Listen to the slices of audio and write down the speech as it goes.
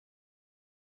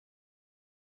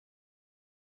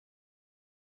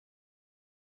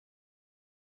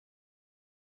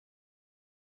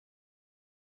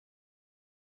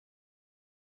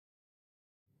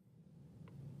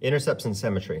Intercepts and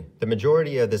symmetry. The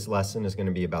majority of this lesson is going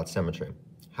to be about symmetry.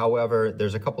 However,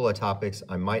 there's a couple of topics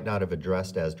I might not have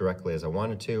addressed as directly as I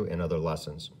wanted to in other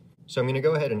lessons. So I'm going to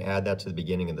go ahead and add that to the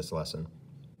beginning of this lesson.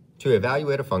 To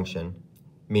evaluate a function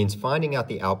means finding out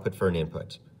the output for an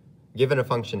input. Given a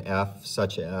function f,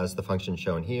 such as the function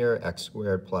shown here, x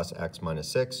squared plus x minus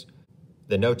 6,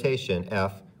 the notation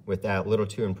f with that little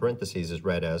 2 in parentheses is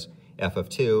read as f of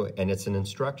 2, and it's an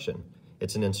instruction.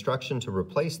 It's an instruction to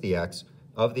replace the x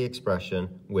of the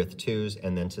expression with 2's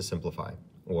and then to simplify,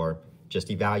 or just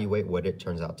evaluate what it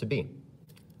turns out to be.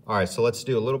 All right, so let's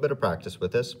do a little bit of practice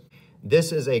with this.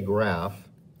 This is a graph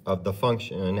of the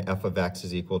function f of x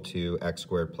is equal to x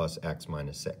squared plus x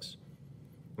minus 6.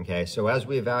 Okay, so as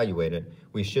we evaluate it,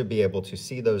 we should be able to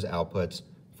see those outputs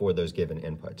for those given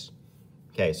inputs.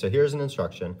 Okay, so here's an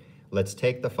instruction. Let's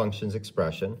take the function's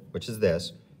expression, which is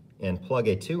this, and plug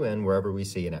a 2 in wherever we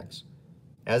see an x.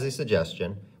 As a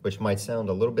suggestion, which might sound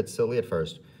a little bit silly at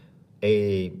first,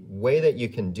 a way that you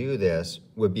can do this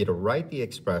would be to write the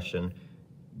expression,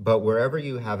 but wherever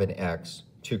you have an x,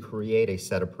 to create a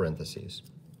set of parentheses.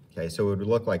 Okay, so it would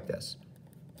look like this.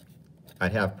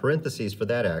 I'd have parentheses for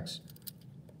that x,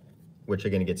 which are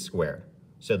going to get squared.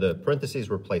 So the parentheses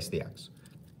replace the x.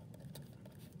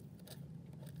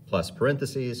 Plus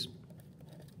parentheses,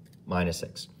 minus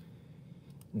 6.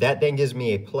 That then gives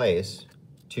me a place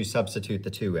to substitute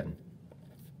the 2 in.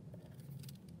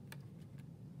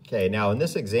 Okay, now in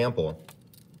this example,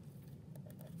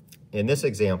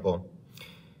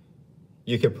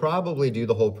 you could probably do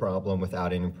the whole problem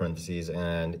without any parentheses,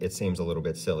 and it seems a little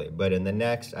bit silly. But in the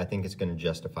next, I think it's going to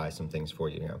justify some things for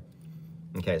you here.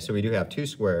 Okay, so we do have 2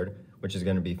 squared, which is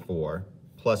going to be 4,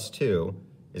 plus 2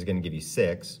 is going to give you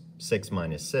 6. 6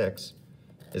 minus 6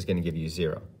 is going to give you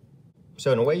 0.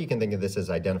 So in a way, you can think of this as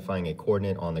identifying a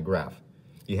coordinate on the graph.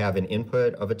 You have an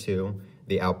input of a 2.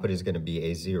 The output is going to be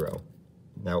a 0.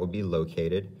 That would be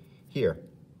located here.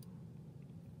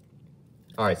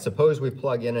 All right, suppose we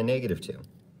plug in a negative 2.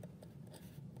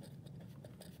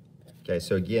 Okay,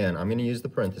 so again, I'm going to use the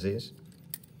parentheses.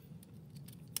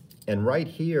 And right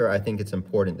here, I think it's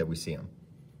important that we see them.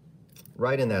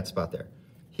 Right in that spot there.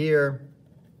 Here,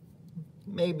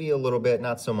 maybe a little bit,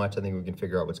 not so much. I think we can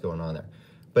figure out what's going on there.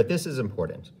 But this is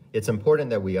important. It's important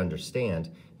that we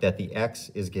understand that the x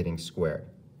is getting squared.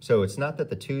 So it's not that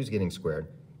the 2 is getting squared,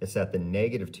 it's that the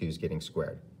negative 2 is getting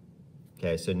squared.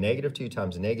 Okay, so negative 2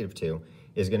 times negative 2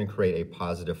 is going to create a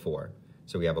positive 4.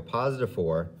 So we have a positive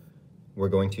 4. We're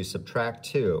going to subtract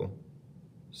 2.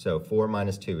 So 4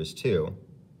 minus 2 is 2.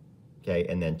 Okay,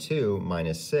 and then 2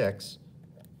 minus 6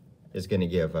 is going to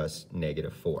give us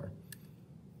negative 4.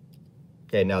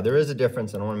 Okay, now there is a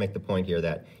difference, and I want to make the point here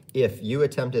that if you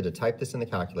attempted to type this in the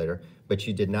calculator, but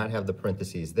you did not have the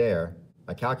parentheses there,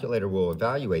 a calculator will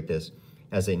evaluate this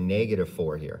as a negative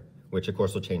 4 here, which of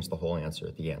course will change the whole answer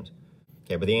at the end.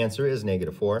 Okay, but the answer is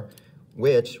negative 4,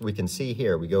 which we can see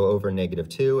here. We go over negative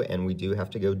 2, and we do have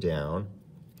to go down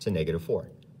to negative 4.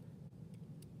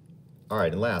 All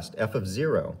right, and last, f of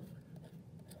 0.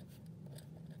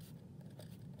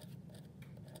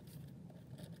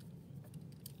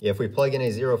 If we plug in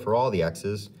a 0 for all the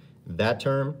x's, that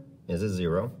term is a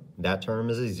 0, that term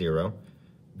is a 0,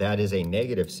 that is a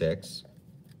negative 6,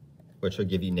 which will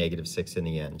give you negative 6 in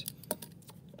the end.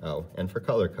 Oh, and for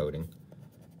color coding,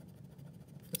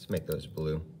 let's make those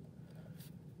blue.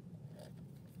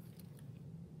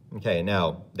 Okay,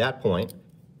 now that point,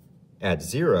 at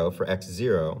 0 for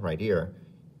x0 right here,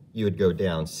 you would go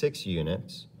down 6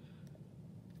 units,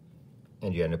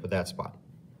 and you end up with that spot.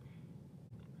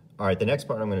 All right, the next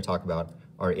part I'm going to talk about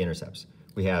are intercepts.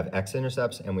 We have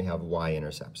x-intercepts and we have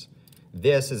y-intercepts.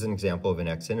 This is an example of an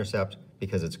x-intercept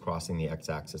because it's crossing the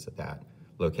x-axis at that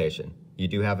location. You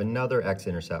do have another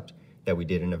x-intercept that we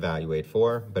didn't evaluate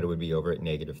for, but it would be over at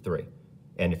negative 3.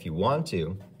 And if you want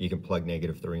to, you can plug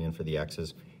negative 3 in for the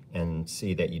x's and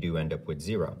see that you do end up with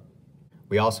 0.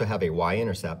 We also have a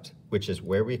y-intercept, which is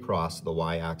where we cross the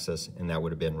y-axis, and that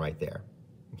would have been right there.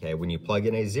 Okay, when you plug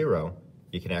in a 0,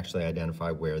 you can actually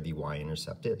identify where the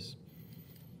y-intercept is.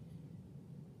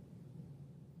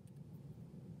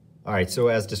 All right, so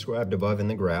as described above in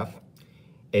the graph,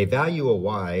 a value of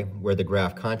y where the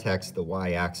graph contacts the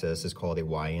y-axis is called a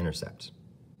y-intercept.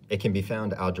 It can be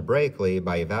found algebraically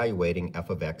by evaluating f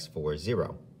of x for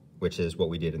 0, which is what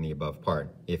we did in the above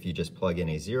part. If you just plug in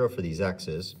a 0 for these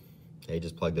x's, okay,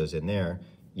 just plug those in there,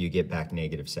 you get back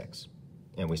negative 6.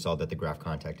 And we saw that the graph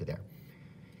contacted there.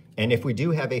 And if we do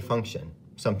have a function,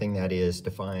 something that is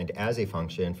defined as a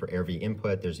function for every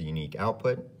input, there's a unique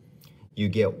output, you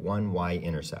get one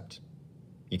y-intercept.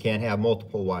 You can't have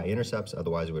multiple y-intercepts,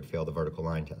 otherwise it would fail the vertical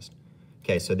line test.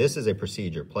 Okay, so this is a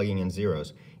procedure. Plugging in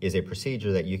zeros is a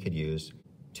procedure that you could use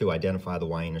to identify the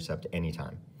y-intercept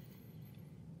anytime.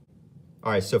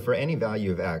 All right, so for any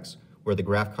value of x where the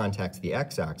graph contacts the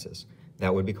x-axis,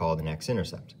 that would be called an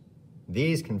x-intercept.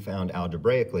 These can be found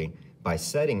algebraically by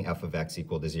setting f of x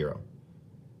equal to 0.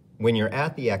 When you're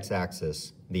at the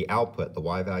x-axis, the output, the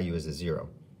y value, is a 0.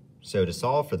 So to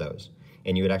solve for those,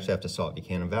 and you would actually have to solve, you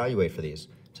can't evaluate for these.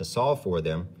 To solve for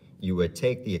them, you would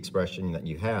take the expression that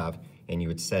you have and you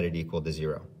would set it equal to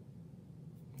 0.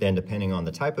 Then depending on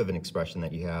the type of an expression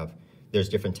that you have, there's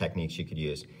different techniques you could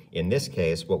use. In this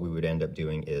case, what we would end up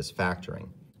doing is factoring.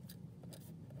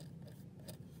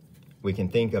 We can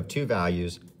think of two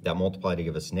values that multiply to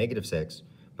give us -6,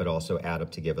 but also add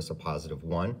up to give us a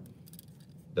 +1.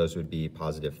 Those would be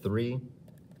 +3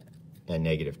 and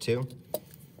 -2.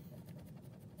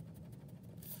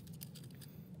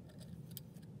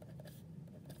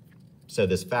 So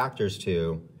this factors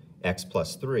to x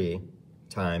plus 3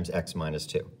 times x minus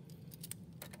 2.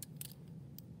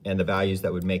 And the values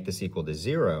that would make this equal to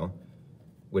 0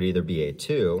 would either be a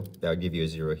 2, that would give you a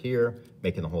 0 here,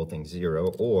 making the whole thing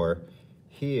 0, or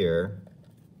here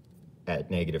at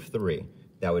 -3,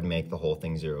 that would make the whole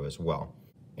thing 0 as well.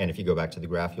 And if you go back to the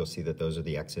graph, you'll see that those are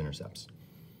the x-intercepts.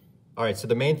 All right, so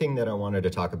the main thing that I wanted to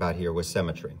talk about here was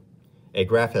symmetry. A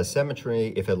graph has symmetry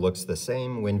if it looks the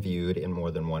same when viewed in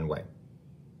more than one way.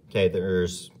 Okay,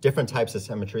 there's different types of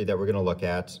symmetry that we're going to look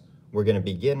at. We're going to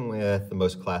begin with the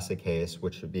most classic case,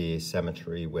 which would be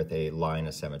symmetry with a line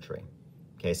of symmetry.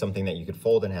 Okay, something that you could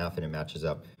fold in half and it matches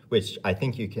up, which I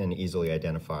think you can easily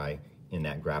identify in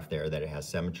that graph there that it has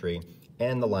symmetry.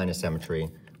 And the line of symmetry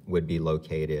would be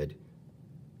located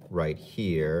right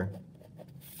here,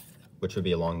 which would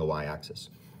be along the y-axis.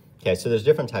 Okay, so there's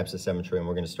different types of symmetry, and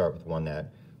we're going to start with one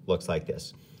that looks like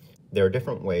this. There are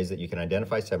different ways that you can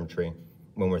identify symmetry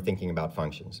when we're thinking about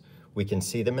functions. We can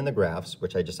see them in the graphs,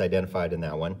 which I just identified in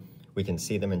that one. We can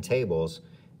see them in tables,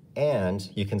 and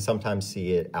you can sometimes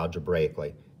see it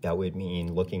algebraically. That would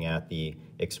mean looking at the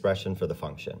expression for the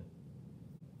function.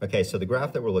 Okay, so the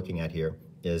graph that we're looking at here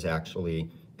is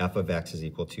actually f of x is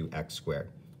equal to x squared.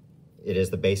 It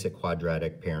is the basic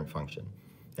quadratic parent function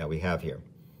that we have here.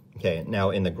 Okay,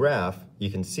 now in the graph,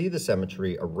 you can see the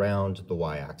symmetry around the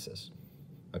y-axis.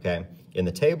 Okay, in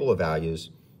the table of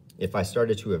values, if I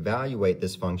started to evaluate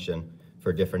this function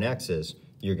for different x's,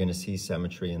 you're going to see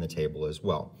symmetry in the table as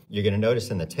well. You're going to notice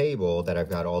in the table that I've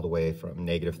got all the way from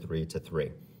 -3 to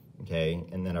 3. Okay,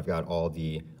 and then I've got all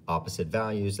the opposite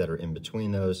values that are in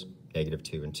between those,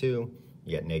 -2 and 2.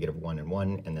 You get -1 and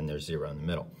 1, and then there's 0 in the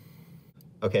middle.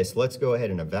 Okay, so let's go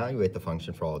ahead and evaluate the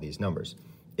function for all of these numbers.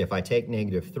 If I take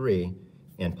 -3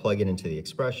 and plug it into the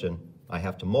expression, I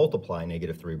have to multiply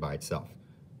 -3 by itself.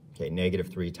 Okay,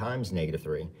 -3 times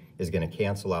 -3 is going to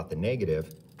cancel out the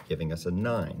negative, giving us a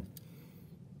 9.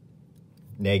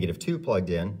 -2 plugged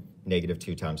in,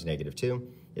 -2 times -2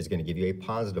 is going to give you a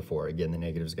 +4. Again, the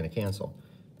negative is going to cancel.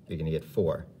 You're going to get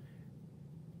 4.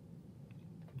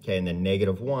 Okay, and then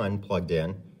 -1 plugged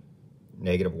in,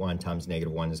 -1 times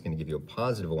 -1 is going to give you a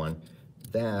 +1.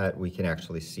 That we can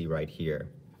actually see right here.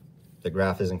 The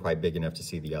graph isn't quite big enough to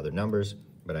see the other numbers,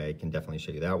 but I can definitely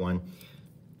show you that one.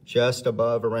 Just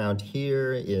above around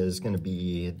here is going to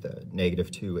be the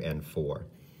 -2 and 4.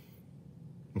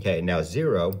 Okay, now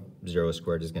 0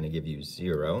 squared is going to give you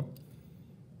 0,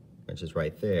 which is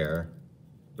right there.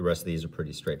 The rest of these are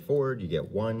pretty straightforward. You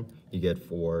get 1, you get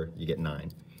 4, you get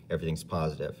 9. Everything's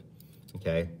positive.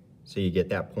 Okay, so you get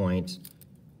that point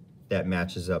that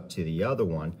matches up to the other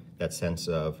one, that sense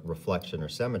of reflection or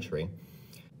symmetry.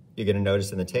 You're going to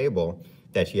notice in the table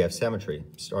that you have symmetry.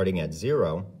 Starting at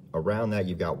 0, around that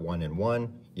you've got 1 and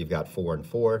 1, you've got 4 and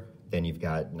 4, then you've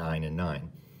got 9 and 9.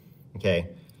 Okay,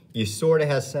 you sort of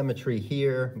have symmetry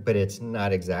here, but it's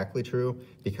not exactly true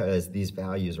because these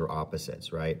values are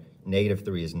opposites, right?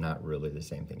 -3 is not really the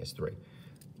same thing as 3.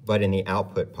 But in the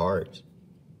output part,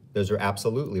 those are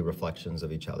absolutely reflections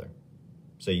of each other.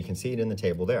 So you can see it in the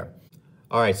table there.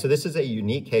 All right, so this is a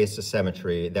unique case of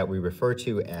symmetry that we refer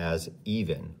to as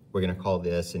even. We're going to call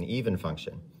this an even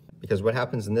function, because what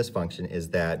happens in this function is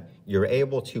that you're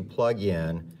able to plug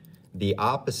in the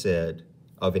opposite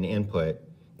of an input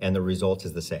and the result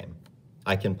is the same.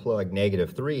 I can plug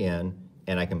 -3 in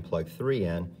and I can plug 3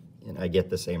 in and I get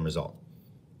the same result.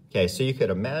 Okay, so you could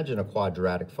imagine a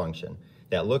quadratic function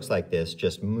that looks like this,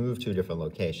 just move to a different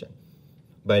location.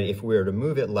 But if we were to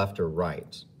move it left or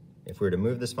right, if we were to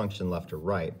move this function left or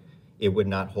right, it would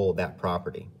not hold that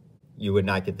property. You would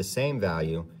not get the same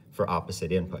value for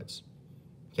opposite inputs.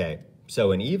 Okay,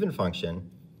 so an even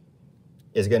function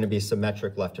is going to be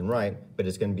symmetric left and right, but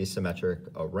it's going to be symmetric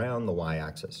around the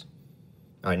y-axis.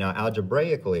 All right, now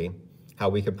algebraically, how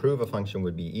we could prove a function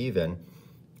would be even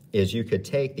is you could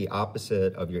take the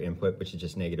opposite of your input, which is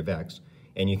just negative x,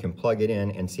 and you can plug it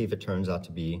in and see if it turns out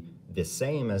to be the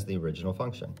same as the original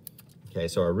function. Okay,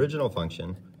 so our original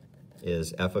function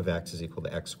is f of x is equal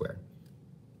to x squared.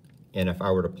 And if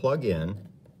I were to plug in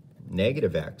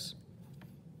negative x,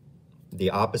 the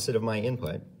opposite of my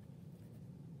input,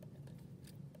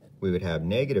 we would have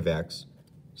negative x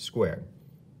squared,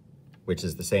 which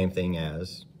is the same thing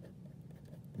as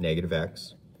negative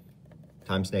x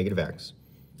times negative x.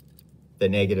 The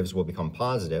negatives will become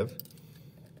positive,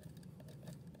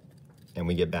 and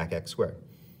we get back x squared.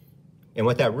 And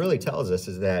what that really tells us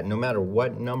is that no matter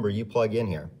what number you plug in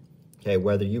here, okay,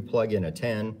 whether you plug in a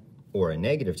 10 or a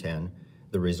negative 10,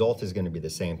 the result is going to be the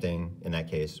same thing, in that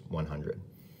case, 100.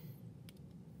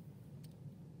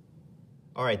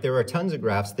 All right, there are tons of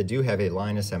graphs that do have a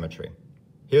line of symmetry.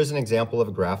 Here's an example of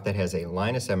a graph that has a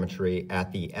line of symmetry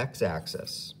at the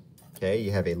x-axis. Okay,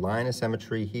 you have a line of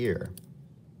symmetry here.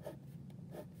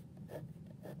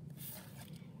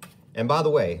 And by the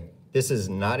way, this is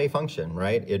not a function,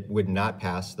 right? It would not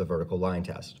pass the vertical line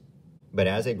test. But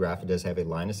as a graph, it does have a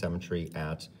line of symmetry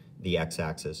at the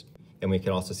x-axis. And we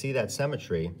can also see that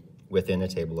symmetry within a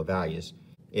table of values.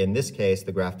 In this case,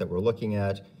 the graph that we're looking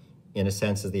at, in a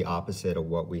sense, is the opposite of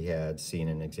what we had seen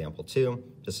in example 2.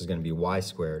 This is going to be y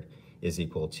squared is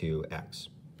equal to x.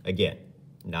 Again,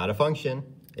 not a function.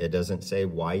 It doesn't say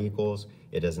y equals.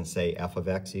 It doesn't say f of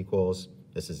x equals.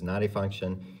 This is not a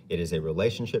function. It is a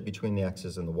relationship between the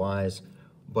x's and the y's,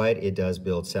 but it does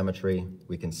build symmetry.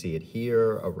 We can see it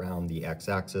here around the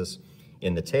x-axis.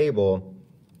 In the table,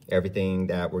 everything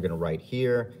that we're going to write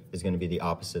here is going to be the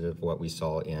opposite of what we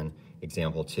saw in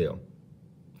example 2.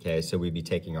 Okay, so we'd be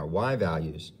taking our y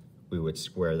values, we would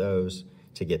square those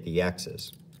to get the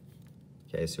x's.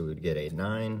 Okay, so we would get a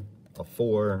 9, a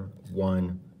 4,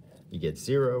 1, you get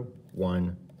 0,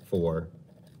 1, 4,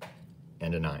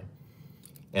 and a 9.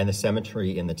 And the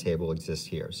symmetry in the table exists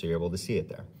here, so you're able to see it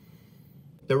there.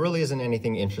 There really isn't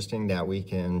anything interesting that we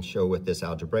can show with this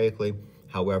algebraically.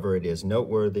 However, it is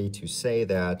noteworthy to say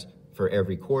that for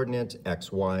every coordinate,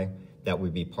 x, y, that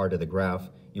would be part of the graph,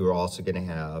 you are also going to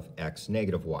have x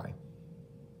negative y.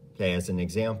 Okay, as an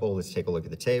example, let's take a look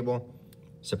at the table.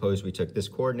 Suppose we took this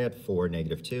coordinate, 4,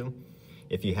 negative 2.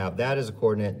 If you have that as a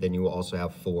coordinate, then you will also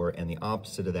have 4 and the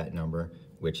opposite of that number,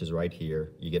 which is right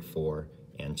here, you get 4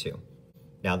 and 2.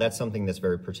 Now that's something that's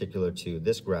very particular to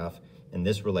this graph and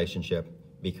this relationship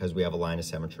because we have a line of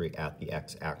symmetry at the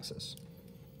x-axis.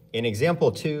 In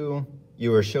example 2, you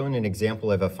were shown an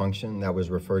example of a function that was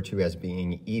referred to as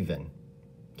being even,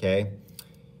 okay?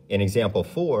 In example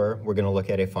 4, we're going to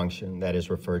look at a function that is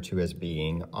referred to as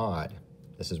being odd.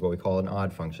 This is what we call an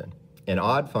odd function. An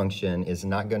odd function is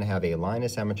not going to have a line of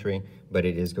symmetry, but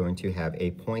it is going to have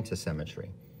a point of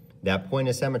symmetry. That point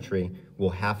of symmetry will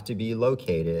have to be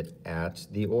located at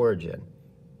the origin.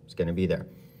 It's going to be there.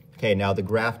 Okay, now the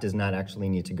graph does not actually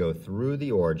need to go through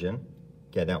the origin.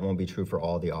 Okay, that won't be true for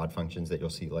all the odd functions that you'll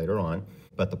see later on,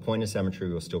 but the point of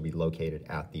symmetry will still be located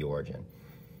at the origin.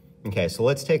 Okay, so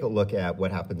let's take a look at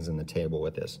what happens in the table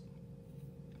with this.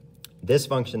 This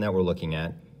function that we're looking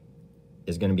at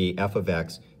is going to be f of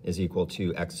x is equal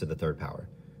to x to the third power.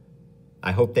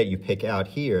 I hope that you pick out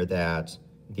here that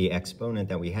the exponent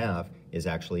that we have is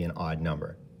actually an odd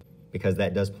number, because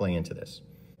that does play into this.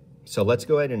 So let's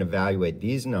go ahead and evaluate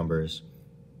these numbers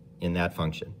in that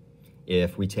function.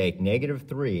 If we take negative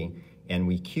 3 and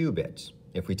we cube it,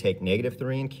 if we take negative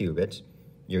 3 and cube it,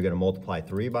 you're going to multiply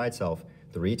 3 by itself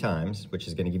 3 times, which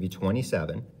is going to give you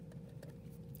 27.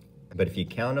 But if you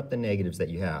count up the negatives that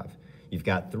you have, you've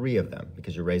got 3 of them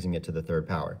because you're raising it to the third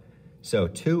power. So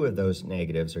 2 of those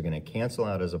negatives are going to cancel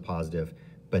out as a positive,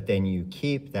 but then you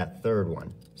keep that third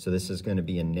one. So this is going to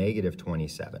be a negative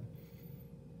 27.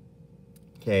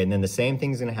 Okay, and then the same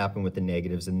thing's going to happen with the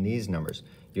negatives in these numbers.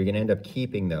 You're going to end up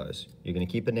keeping those. You're going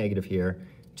to keep a negative here.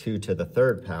 2 to the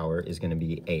third power is going to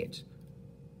be 8.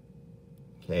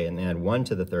 Okay, and then 1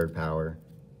 to the third power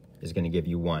is going to give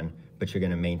you 1, but you're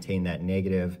going to maintain that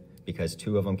negative because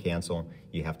 2 of them cancel.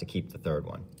 You have to keep the third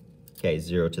one. Okay,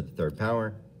 0 to the third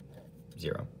power,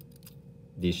 0.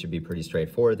 These should be pretty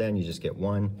straightforward then. You just get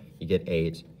 1, you get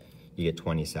 8, you get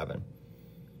 27.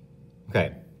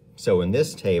 Okay, so in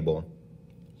this table,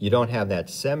 you don't have that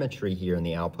symmetry here in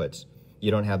the outputs.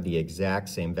 You don't have the exact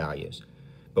same values,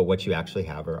 but what you actually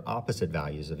have are opposite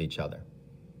values of each other.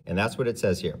 And that's what it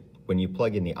says here. When you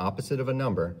plug in the opposite of a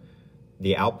number,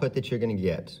 the output that you're going to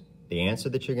get, the answer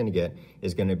that you're going to get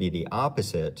is going to be the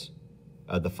opposite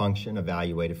of the function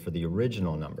evaluated for the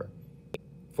original number.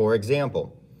 For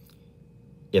example,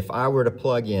 if I were to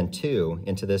plug in 2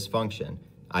 into this function,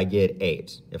 I get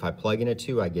 8. If I plug in a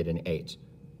 2, I get an 8.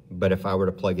 But if I were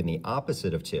to plug in the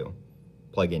opposite of 2,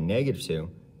 plug in negative 2,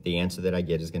 the answer that I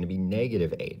get is going to be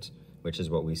negative 8, which is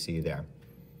what we see there.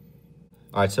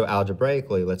 All right, so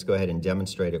algebraically, let's go ahead and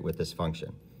demonstrate it with this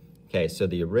function. Okay, so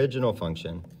the original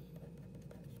function,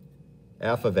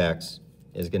 f of x,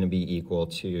 is going to be equal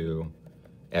to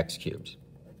x cubed.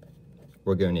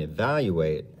 We're going to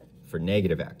evaluate for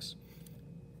negative x.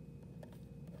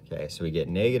 Okay, so we get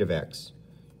negative x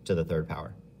to the third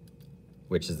power,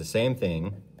 which is the same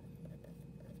thing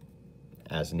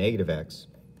as negative x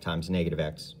times negative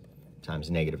x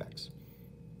times negative x.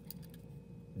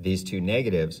 These two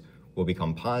negatives will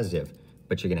become positive,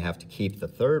 but you're going to have to keep the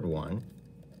third one.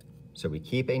 So we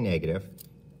keep a negative,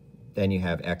 then you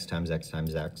have x times x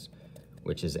times x,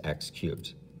 which is x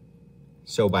cubed.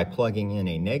 So by plugging in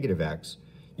a negative x,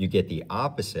 you get the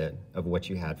opposite of what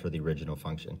you had for the original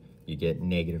function. You get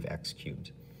negative x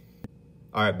cubed.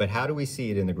 All right, but how do we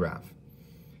see it in the graph?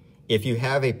 If you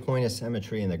have a point of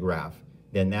symmetry in the graph,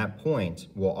 then that point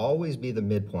will always be the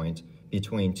midpoint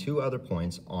between two other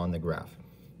points on the graph.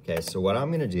 Okay, so what I'm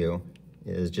going to do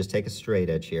is just take a straight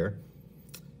edge here,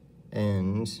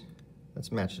 and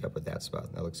let's match it up with that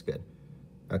spot. That looks good.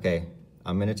 Okay,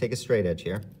 I'm going to take a straight edge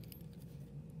here,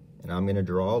 and I'm going to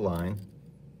draw a line.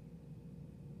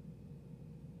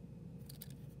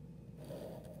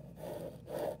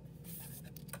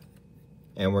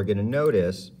 And we're going to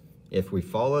notice if we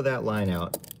follow that line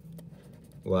out,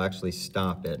 we'll actually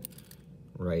stop it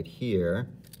right here.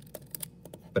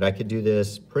 But I could do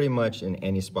this pretty much in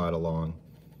any spot along.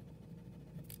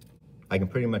 I can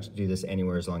pretty much do this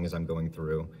anywhere as long as I'm going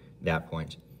through that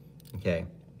point. Okay,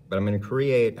 but I'm going to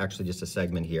create actually just a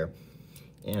segment here.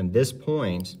 And this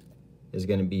point is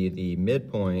going to be the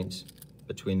midpoint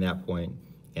between that point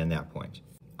and that point.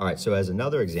 All right, so as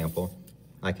another example,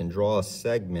 I can draw a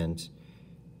segment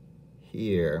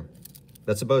here.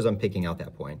 Let's suppose I'm picking out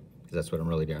that point, because that's what I'm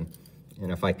really doing.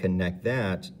 And if I connect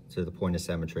that to the point of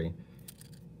symmetry,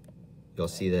 you'll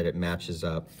see that it matches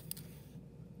up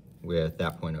with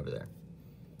that point over there.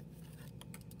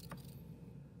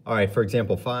 All right, for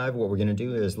example 5, what we're going to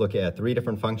do is look at 3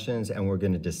 different functions, and we're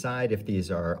going to decide if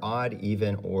these are odd,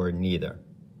 even, or neither.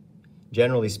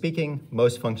 Generally speaking,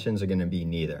 most functions are going to be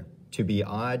neither. To be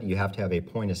odd, you have to have a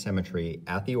point of symmetry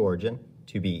at the origin.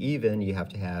 To be even, you have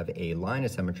to have a line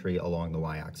of symmetry along the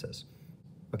y-axis.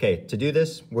 Okay, to do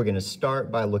this, we're going to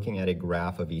start by looking at a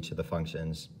graph of each of the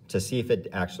functions to see if it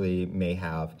actually may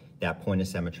have that point of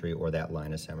symmetry or that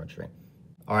line of symmetry.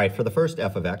 All right, for the first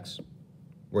f of x,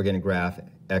 we're going to graph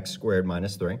x squared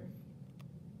minus 3.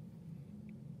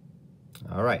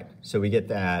 All right, so we get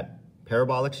that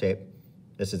parabolic shape.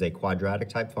 This is a quadratic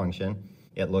type function.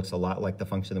 It looks a lot like the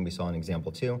function that we saw in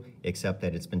example 2, except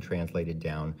that it's been translated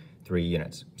down 3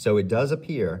 units. So it does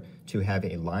appear to have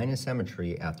a line of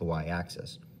symmetry at the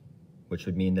y-axis, which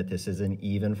would mean that this is an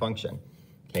even function.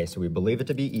 Okay, so we believe it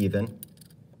to be even,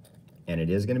 and it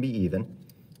is going to be even.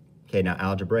 Okay, now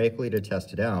algebraically, to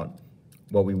test it out,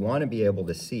 what we want to be able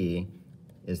to see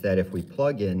is that if we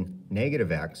plug in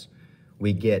negative x,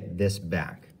 we get this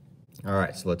back. All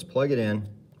right, so let's plug it in.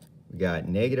 We got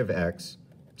negative x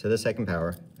to the second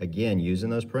power, again, using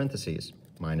those parentheses,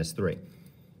 minus 3.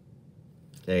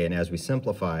 Okay, and as we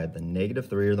simplify, the negative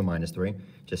 3 or the minus 3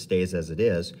 just stays as it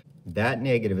is. That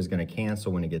negative is going to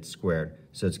cancel when it gets squared,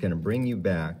 so it's going to bring you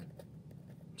back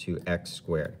to x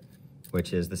squared,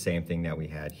 which is the same thing that we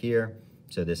had here.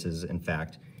 So this is, in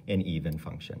fact, an even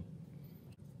function.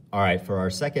 All right, for our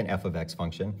second f of x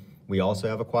function, we also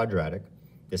have a quadratic.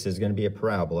 This is going to be a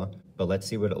parabola, but let's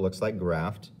see what it looks like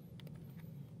graphed.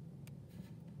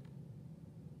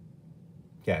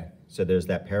 Okay, so there's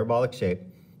that parabolic shape,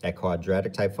 that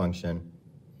quadratic type function.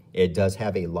 It does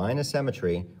have a line of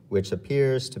symmetry, which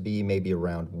appears to be maybe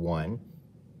around 1,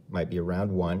 might be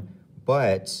around 1,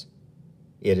 but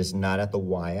it is not at the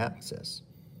y-axis,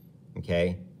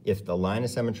 okay? If the line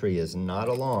of symmetry is not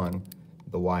along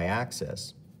the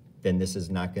y-axis, then this is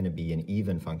not going to be an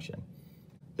even function.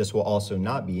 This will also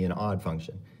not be an odd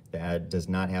function that does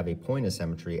not have a point of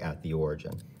symmetry at the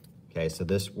origin. Okay, so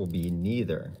this will be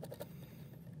neither.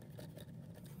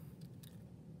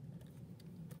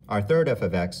 Our third f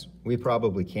of x, we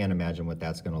probably can't imagine what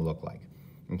that's going to look like.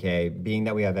 Okay, being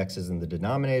that we have x's in the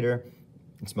denominator,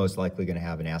 it's most likely going to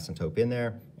have an asymptote in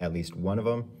there, at least one of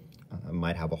them.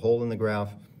 Might have a hole in the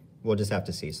graph. We'll just have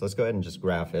to see. So let's go ahead and just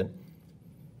graph it.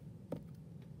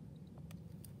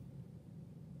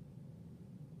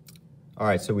 All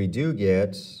right, so we do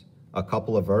get a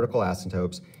couple of vertical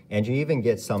asymptotes, and you even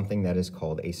get something that is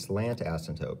called a slant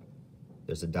asymptote.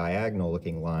 There's a diagonal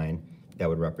looking line that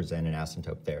would represent an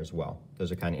asymptote there as well.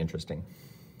 Those are kind of interesting.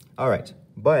 All right,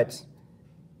 but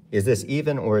is this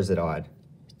even or is it odd?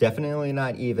 Definitely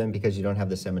not even because you don't have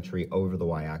the symmetry over the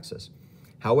y-axis.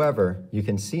 However, you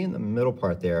can see in the middle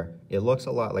part there, it looks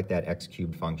a lot like that x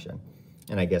cubed function.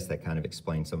 And I guess that kind of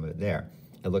explains some of it there.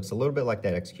 It looks a little bit like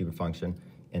that x cubed function,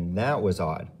 and that was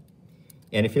odd.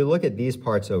 And if you look at these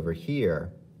parts over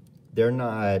here, they're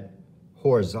not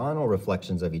horizontal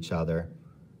reflections of each other.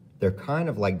 They're kind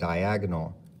of like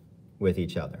diagonal with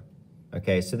each other.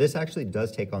 Okay, so this actually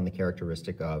does take on the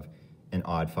characteristic of an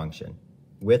odd function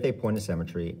with a point of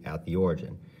symmetry at the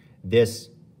origin. This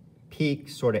peak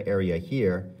sort of area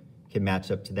here can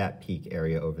match up to that peak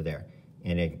area over there.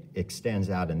 And it extends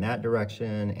out in that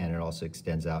direction, and it also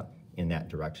extends out in that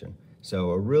direction.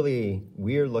 So a really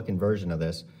weird looking version of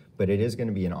this, but it is going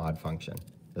to be an odd function.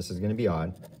 This is going to be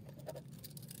odd.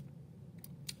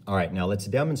 All right, now let's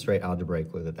demonstrate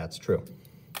algebraically that that's true.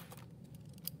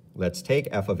 Let's take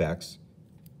f of x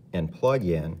and plug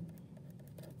in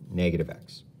negative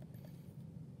x.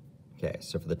 Okay,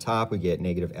 so for the top we get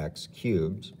negative x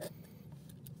cubed.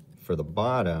 For the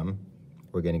bottom,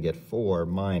 we're going to get 4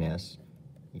 minus,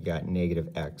 you got negative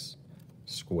x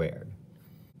squared.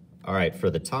 All right, for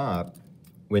the top,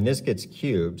 when this gets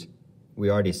cubed, we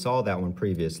already saw that one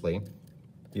previously,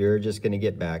 you're just going to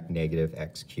get back negative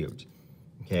x cubed.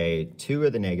 Okay, 2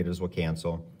 of the negatives will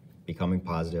cancel, becoming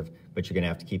positive, but you're going to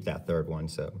have to keep that third one,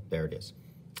 so there it is.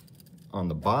 On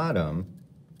the bottom,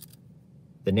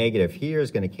 the negative here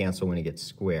is going to cancel when it gets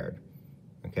squared.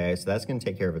 Okay, so that's going to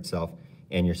take care of itself,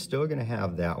 and you're still going to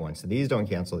have that one. So these don't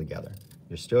cancel together.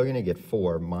 You're still going to get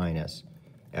 4 minus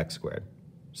x squared.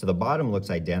 So the bottom looks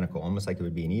identical, almost like it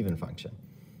would be an even function.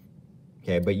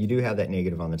 Okay, but you do have that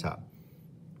negative on the top.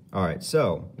 All right,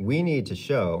 so we need to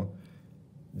show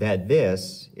that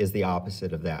this is the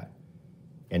opposite of that.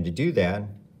 And to do that,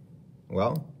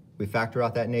 well, we factor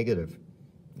out that negative.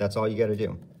 That's all you got to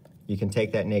do. You can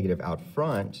take that negative out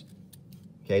front,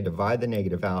 okay, divide the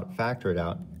negative out, factor it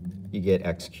out, you get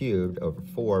x cubed over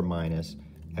 4 minus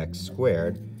x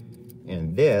squared.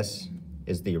 And this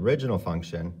is the original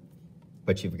function,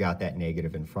 but you've got that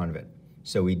negative in front of it.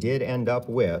 So we did end up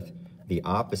with the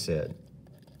opposite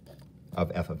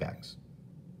of f of x.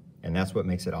 And that's what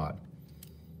makes it odd.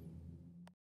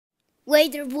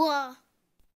 Wait, there was.